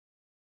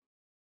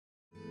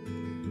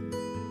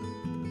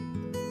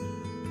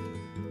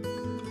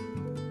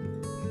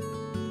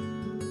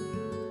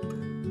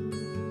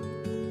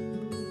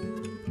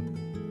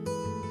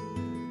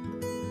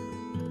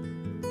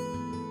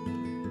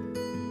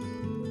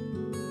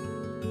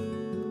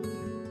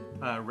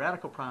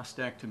Radical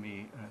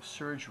prostatectomy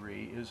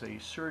surgery is a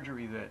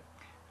surgery that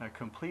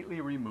completely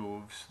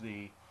removes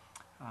the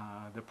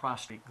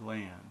prostate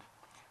gland.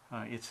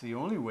 It's the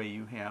only way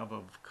you have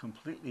of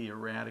completely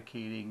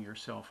eradicating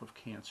yourself of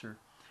cancer,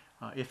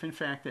 if in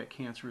fact that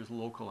cancer is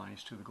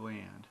localized to the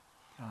gland.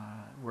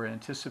 We're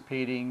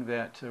anticipating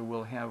that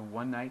we'll have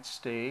one night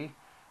stay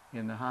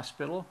in the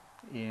hospital,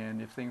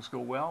 and if things go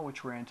well,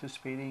 which we're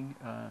anticipating,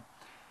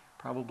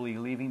 probably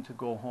leaving to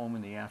go home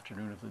in the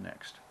afternoon of the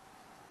next.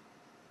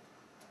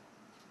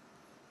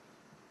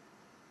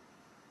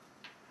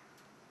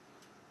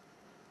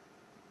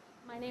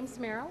 My name's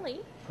Meryl Lee.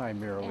 Hi,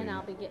 Meryl Lee. And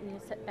I'll be getting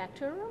you set back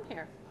to a room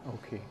here.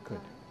 Okay,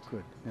 good,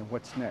 good. And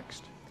what's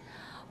next?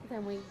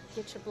 Then we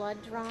get your blood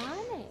drawn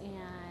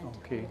and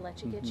okay. we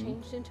let you get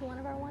changed into one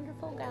of our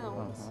wonderful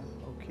gowns.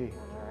 Okay.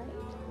 All right.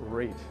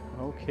 Great.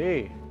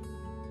 Okay.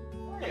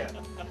 Yeah.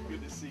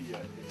 Good to see you.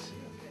 I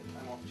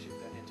won't shoot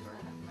that into her.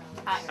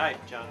 Hi,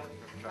 John.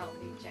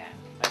 Jack.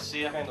 I see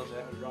you. Handle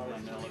that.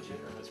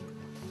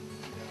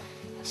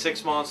 6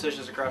 small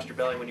incisions across your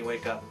belly when you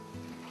wake up.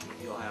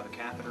 You'll have a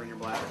catheter in your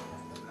bladder.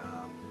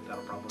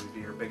 That'll probably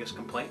be your biggest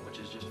complaint, which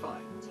is just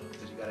fine,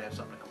 because you got to have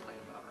something to complain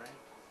about, right?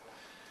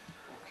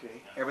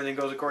 Okay. Everything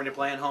goes according to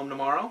plan home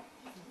tomorrow,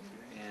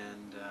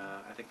 and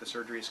I think the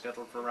surgery is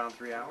scheduled for around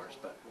 3 hours,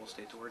 but we'll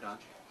stay till we're done.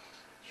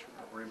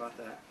 Don't worry about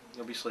that.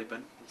 You'll be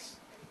sleeping. It's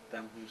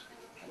them who's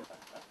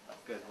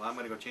good. Well, I'm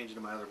going to go change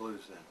into my other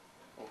blues then.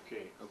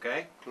 Okay.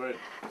 Okay? Good.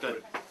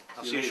 Good.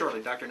 I'll see you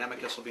shortly. Dr.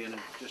 Nemekis will be in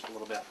just a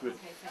little bit. Good.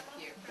 Okay, thank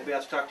you. We'll be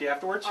out to talk to you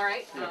afterwards. All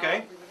right. You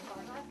okay?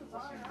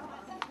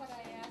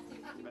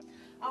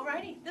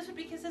 Alrighty, this would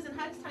be kisses and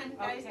hugs time,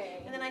 guys.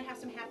 Okay. And then I have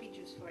some happy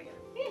juice for you.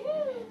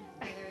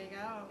 There you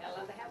go. I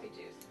love the happy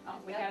juice. Oh,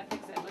 we gotta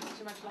fix it. It looks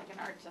too much like an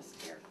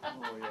artist here.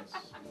 Oh, yes.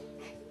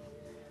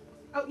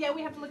 Oh yeah,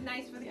 we have to look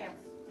nice for the camera.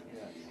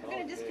 Yes. We're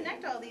gonna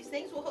disconnect all these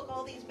things. We'll hook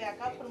all these back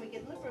up when we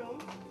get in the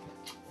room.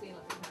 See you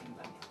later.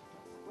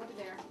 We'll be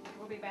there.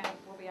 We'll be back.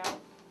 We'll be out.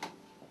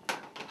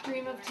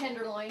 Dream of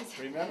tenderloins.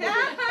 Remember?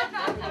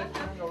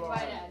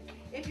 Right, Ed.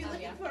 If you're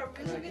looking for a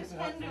really good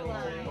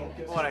tenderloin.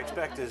 What I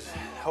expect is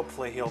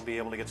hopefully he'll be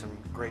able to get some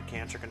great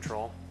cancer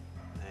control,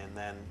 and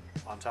then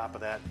on top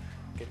of that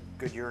get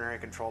good urinary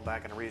control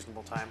back in a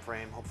reasonable time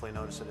frame. Hopefully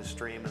notice that his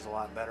stream is a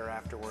lot better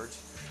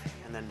afterwards,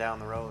 and then down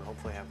the road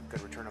hopefully have a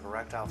good return of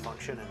erectile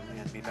function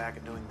and be back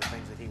at doing the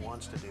things that he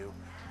wants to do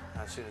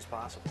as soon as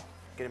possible.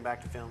 Get him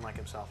back to feeling like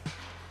himself.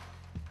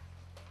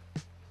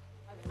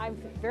 I'm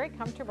very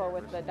comfortable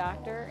with the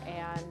doctor,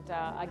 and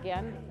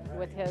again,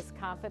 with his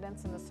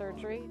confidence in the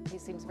surgery. He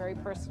seems very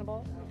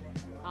personable,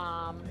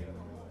 a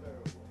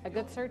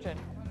good surgeon.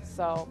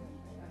 So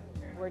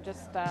we're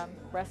just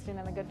resting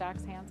in the good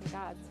doc's hands and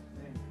God's.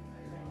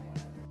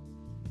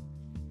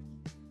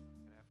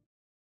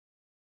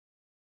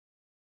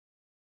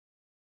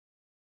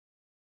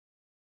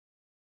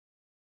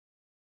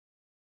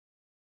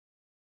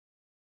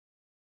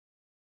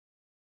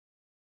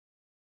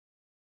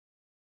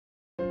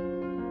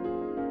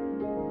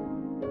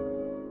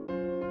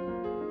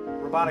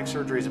 Robotic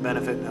surgery is a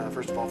benefit,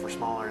 first of all, for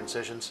smaller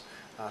incisions,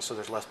 so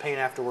there's less pain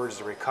afterwards.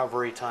 The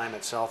recovery time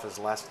itself is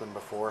less than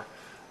before.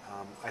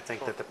 I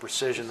think that the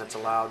precision that's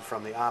allowed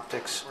from the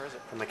optics,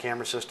 from the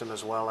camera system,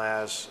 as well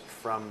as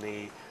from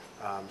the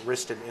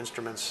wristed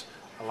instruments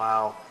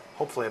allow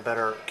hopefully a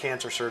better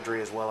cancer surgery,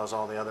 as well as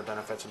all the other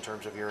benefits in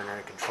terms of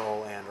urinary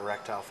control and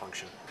erectile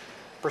function.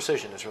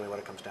 Precision is really what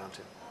it comes down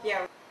to.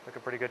 Yeah.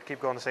 Looking pretty good.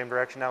 Keep going the same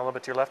direction now. A little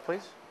bit to your left,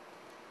 please.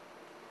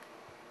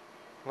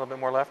 A little bit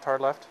more left, hard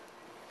left.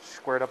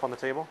 Squared up on the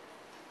table.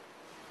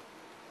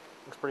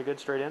 Looks pretty good,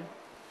 straight in.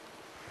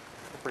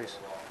 Pretty.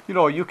 You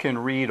know, you can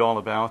read all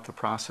about the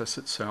process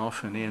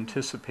itself and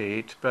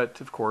anticipate, but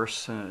of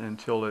course,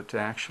 until it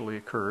actually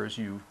occurs,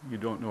 you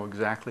don't know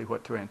exactly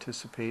what to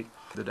anticipate.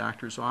 The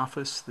doctor's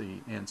office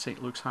and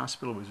St. Luke's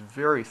Hospital was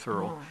very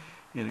thorough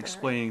in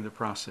explaining the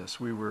process.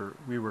 We were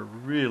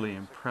really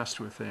impressed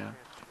with that.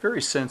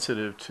 Very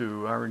sensitive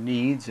to our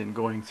needs in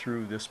going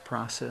through this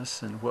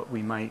process and what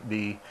we might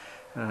be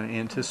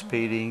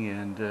anticipating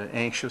and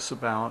anxious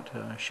about.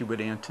 She would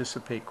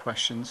anticipate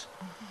questions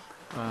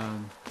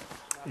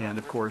and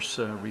of course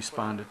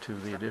responded to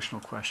the additional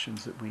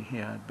questions that we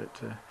had.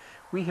 But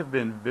we have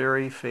been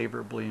very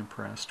favorably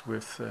impressed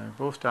with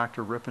both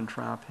Dr.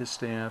 Rippentrop, his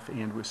staff,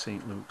 and with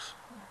St. Luke's.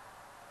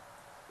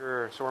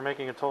 Sure, so we're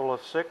making a total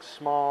of 6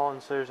 small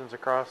incisions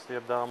across the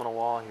abdominal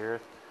wall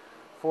here.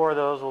 4 of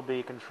those will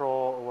be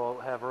will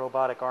have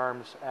robotic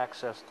arms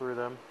access through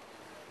them.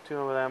 2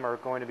 of them are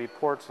going to be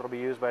ports that will be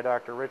used by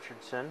Dr.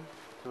 Richardson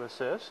to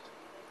assist.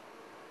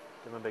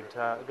 Give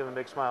him a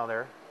big smile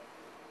there.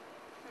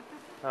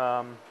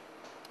 Right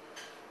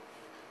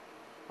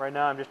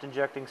now I'm just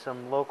injecting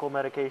some local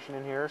medication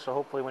in here, so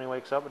hopefully when he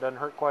wakes up it doesn't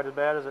hurt quite as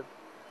bad as it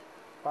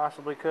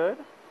possibly could.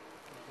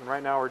 And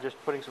right now we're just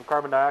putting some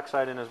carbon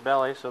dioxide in his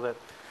belly so that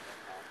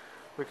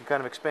we can kind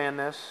of expand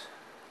this,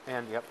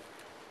 and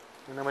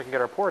then we can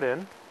get our port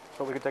in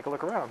so we can take a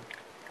look around.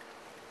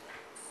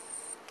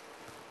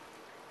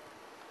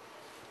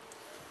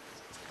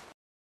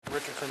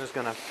 Richardson is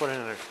going to put in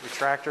a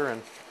retractor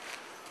and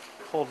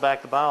hold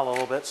back the bowel a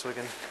little bit so we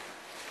can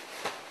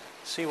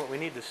see what we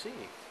need to see.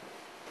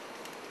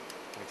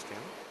 Thanks, Tim.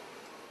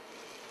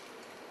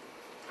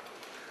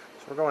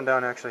 So we're going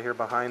down actually here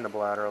behind the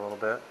bladder a little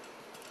bit.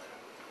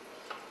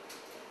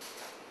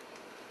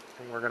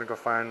 And we're going to go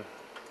find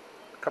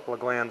a couple of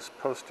glands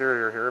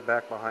posterior here,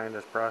 back behind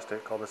his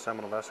prostate, called the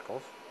seminal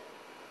vesicles.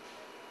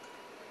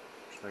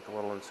 Just make a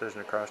little incision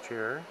across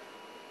here.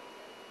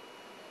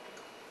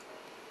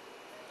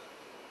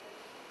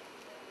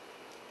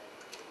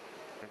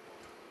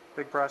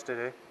 Big prostate,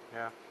 eh?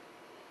 Yeah.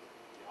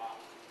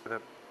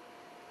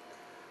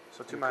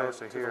 So to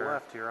the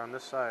left here, on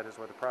this side, is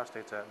where the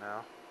prostate's at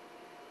now.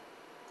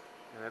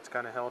 And it's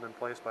kind of held in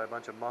place by a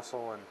bunch of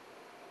muscle and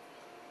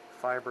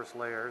fibrous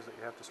layers that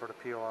you have to sort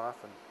of peel off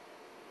and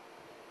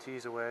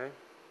tease away.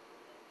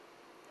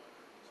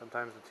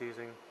 Sometimes the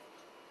teasing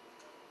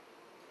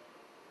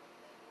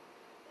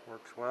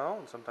works well,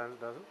 and sometimes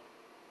it doesn't.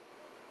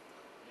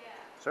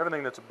 So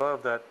everything that's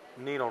above that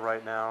needle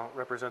right now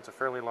represents a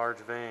fairly large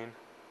vein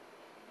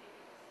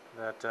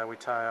that we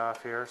tie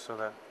off here so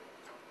that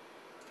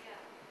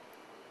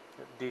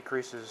it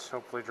decreases,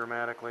 hopefully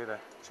dramatically, the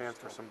chance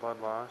for some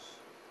blood loss.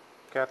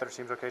 Catheter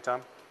seems okay,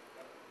 Tom?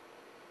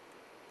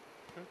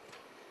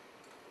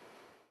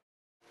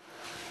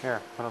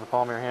 Here, put it on the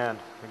palm of your hand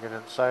to get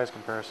a size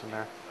comparison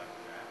there.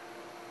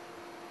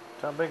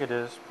 That's how big it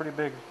is. Pretty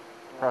big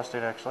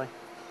prostate, actually.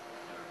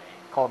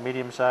 Call it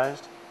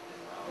medium-sized.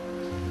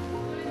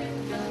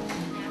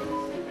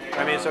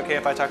 I mean, it's okay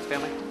if I talk to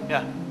family?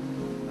 Yeah.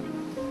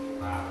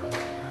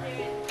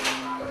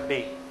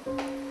 B.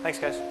 Thanks,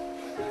 guys.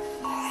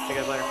 See you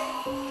guys later.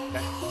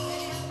 Okay.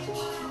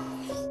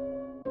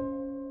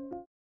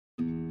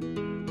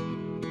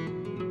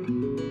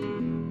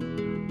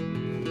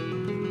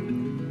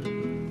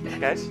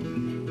 Guys,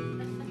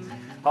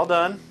 all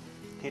done.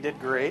 He did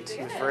great.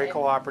 He was very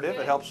cooperative.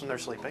 It helps when they're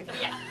sleeping.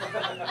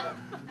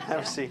 Have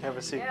a seat, have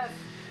a seat.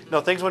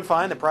 No, things went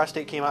fine. The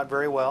prostate came out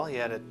very well. He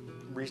had a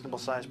reasonable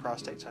sized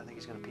prostate, so I think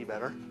he's going to pee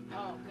better.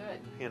 Oh, good.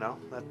 You know,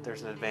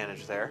 there's an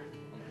advantage there.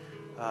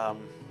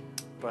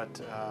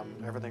 But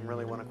everything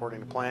really went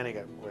according to plan. We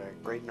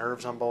had great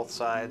nerves on both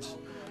sides.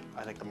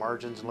 I think the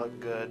margins look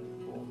good.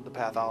 The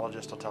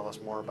pathologist will tell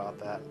us more about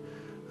that,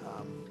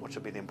 which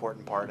will be the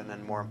important part, and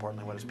then more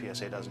importantly what his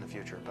PSA does in the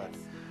future. But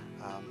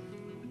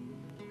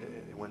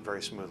it went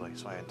very smoothly,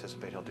 so I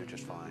anticipate he'll do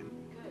just fine.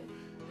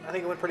 I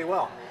think it went pretty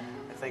well.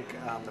 I think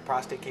the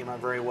prostate came out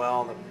very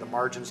well. The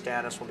margin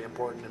status will be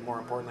important, and more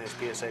importantly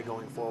his PSA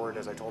going forward,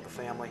 as I told the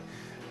family.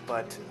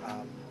 But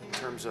in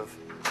terms of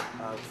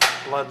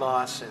blood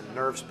loss and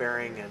nerve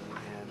sparing and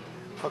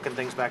hooking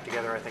things back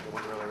together, I think it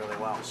went really, really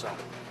well. So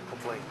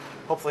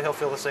hopefully he'll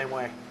feel the same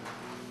way.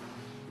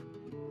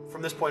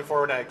 From this point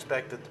forward, I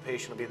expect that the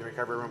patient will be in the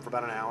recovery room for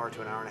about an hour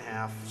to an hour and a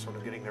half, sort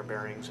of getting their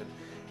bearings and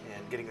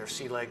getting their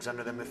sea legs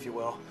under them, if you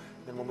will.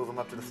 Then we'll move them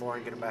up to the floor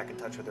and get them back in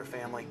touch with their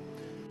family.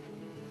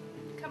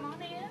 Come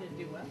on in. Did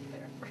do well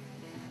there.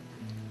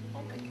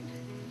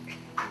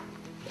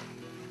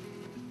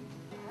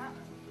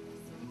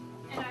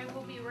 And I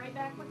will be right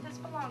back with his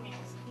belongings.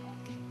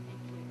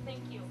 Thank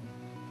you.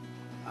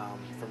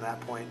 From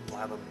that point, we'll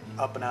have them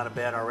up and out of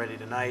bed already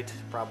tonight,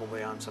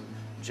 probably on some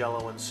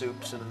Jello and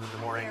soups, and in the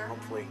morning,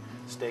 hopefully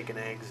steak and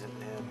eggs, and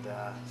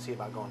see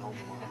about going home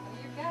tomorrow.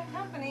 You've got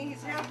company.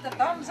 He's half the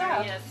thumbs up.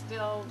 Are you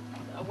still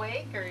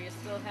awake, or are you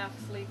still half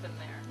sleeping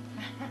there?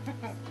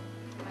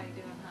 How you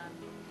doing, hon?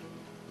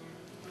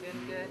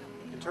 Good, good.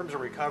 In terms of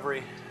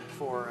recovery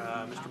for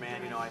Mr.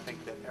 Mann, you know, I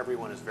think that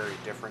everyone is very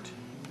different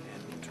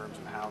in terms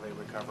of how they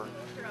recover.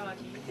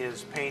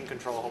 His pain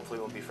control hopefully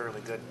will be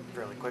fairly good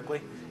fairly quickly,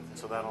 and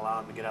so that'll allow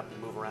him to get up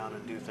and move around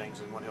and do things,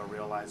 and what he'll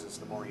realize is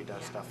the more he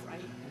does stuff,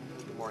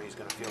 the more he's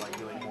going to feel like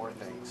doing more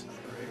things.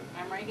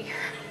 I'm right here.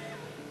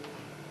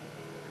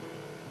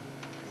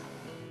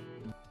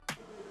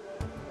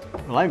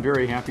 Well, I'm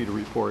very happy to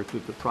report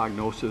that the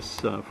prognosis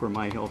for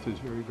my health is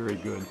very, very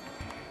good.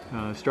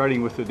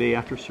 Starting with the day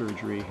after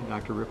surgery,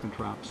 Dr.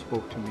 Rippentrop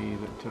spoke to me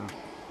that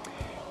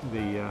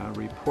the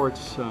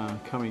reports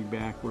coming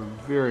back were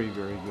very,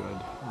 very good,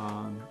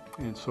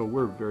 and so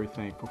we're very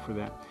thankful for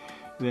that.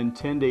 Then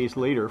 10 days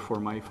later, for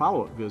my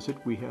follow-up visit,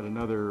 we had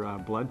another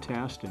blood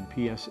test and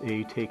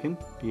PSA taken,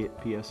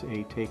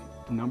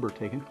 number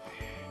taken,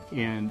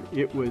 and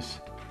it was,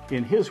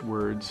 in his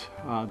words,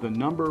 the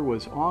number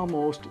was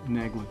almost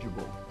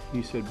negligible.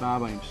 He said,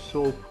 "Bob, I'm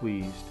so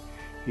pleased."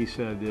 He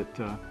said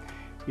that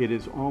it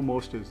is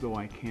almost as though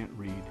I can't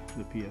read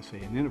the PSA.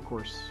 And then, of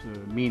course,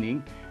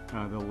 meaning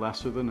the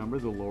lesser the number,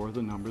 the lower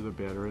the number, the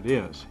better it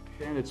is.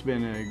 And it's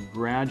been a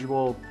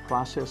gradual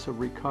process of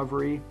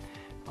recovery,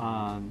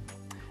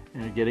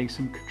 and getting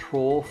some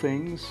control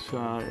things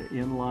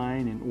in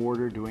line, in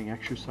order, doing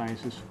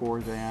exercises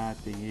for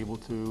that, being able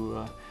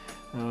to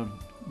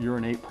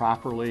urinate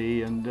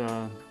properly, and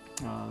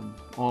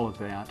all of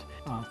that.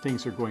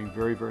 Things are going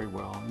very, very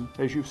well. And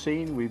as you've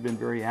seen, we've been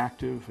very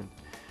active and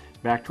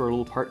back to our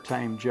little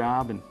part-time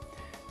job and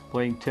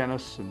playing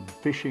tennis and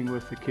fishing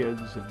with the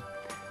kids,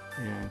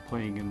 and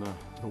playing in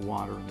the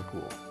water in the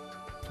pool.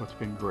 So it's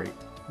been great.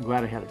 I'm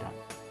glad I had it done.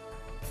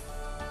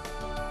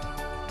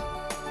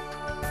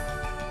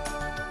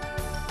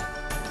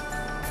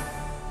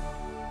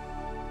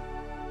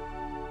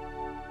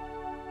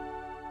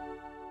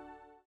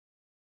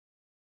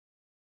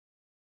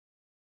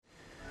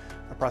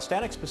 A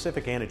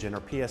prostatic-specific antigen,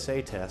 or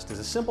PSA test, is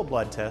a simple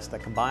blood test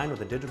that, combined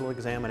with a digital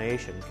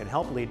examination, can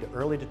help lead to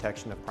early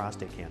detection of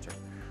prostate cancer.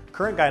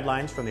 Current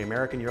guidelines from the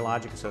American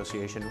Urologic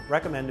Association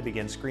recommend to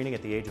begin screening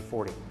at the age of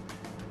 40.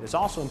 It is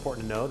also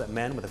important to know that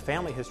men with a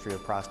family history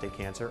of prostate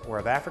cancer or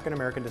of African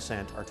American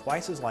descent are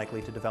twice as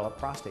likely to develop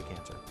prostate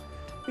cancer.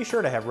 Be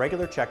sure to have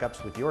regular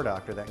checkups with your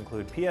doctor that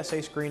include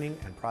PSA screening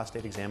and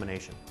prostate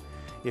examination.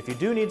 If you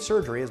do need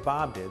surgery, as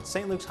Bob did,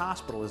 St. Luke's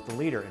Hospital is the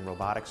leader in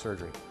robotic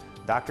surgery.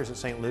 Doctors at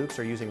St. Luke's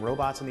are using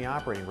robots in the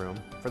operating room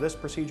for this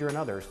procedure and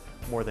others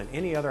more than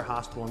any other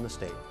hospital in the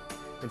state.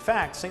 In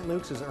fact, St.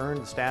 Luke's has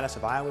earned the status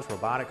of Iowa's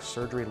robotic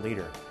surgery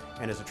leader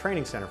and is a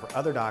training center for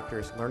other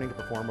doctors learning to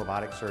perform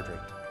robotic surgery.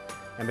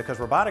 And because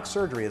robotic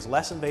surgery is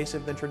less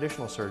invasive than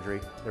traditional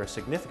surgery, there is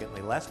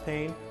significantly less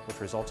pain, which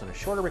results in a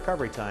shorter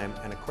recovery time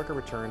and a quicker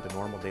return to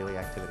normal daily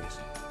activities.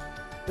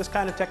 This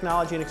kind of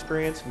technology and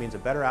experience means a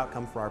better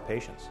outcome for our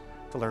patients.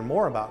 To learn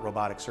more about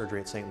robotic surgery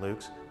at St.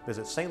 Luke's,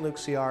 visit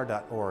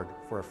stlukecr.org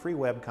for a free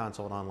web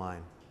consult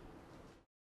online.